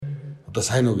Одоо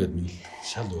сайн уу гэд минь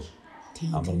шал өөр.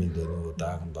 Амар минь дөрөв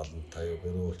дааган 75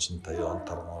 бэрүүлчин 50 он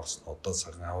тарган орсон одоо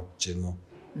цагаан авдж гин үү.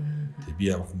 Тэг би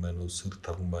явах юм байна уу? Сөрөг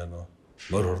тарган байна уу?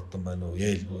 Морь хурдан байна уу?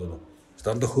 Яйлгүй байна уу?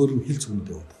 Дандаа хөөрөм хил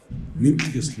цүмэд яваад.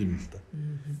 Мэдлэг ёслол юм л да.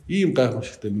 Ийм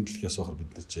гайхамшигтай мэдлэг ёс бахар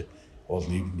бид нар чи ол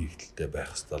нэгдэлтэй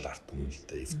байх хэвээр арт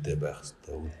үнэлтэй, эвтэй байх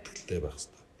хэвээр, үндгэлтэй байх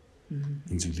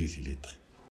хэвээр. Энэ зүйлийг хэлээд байгаа.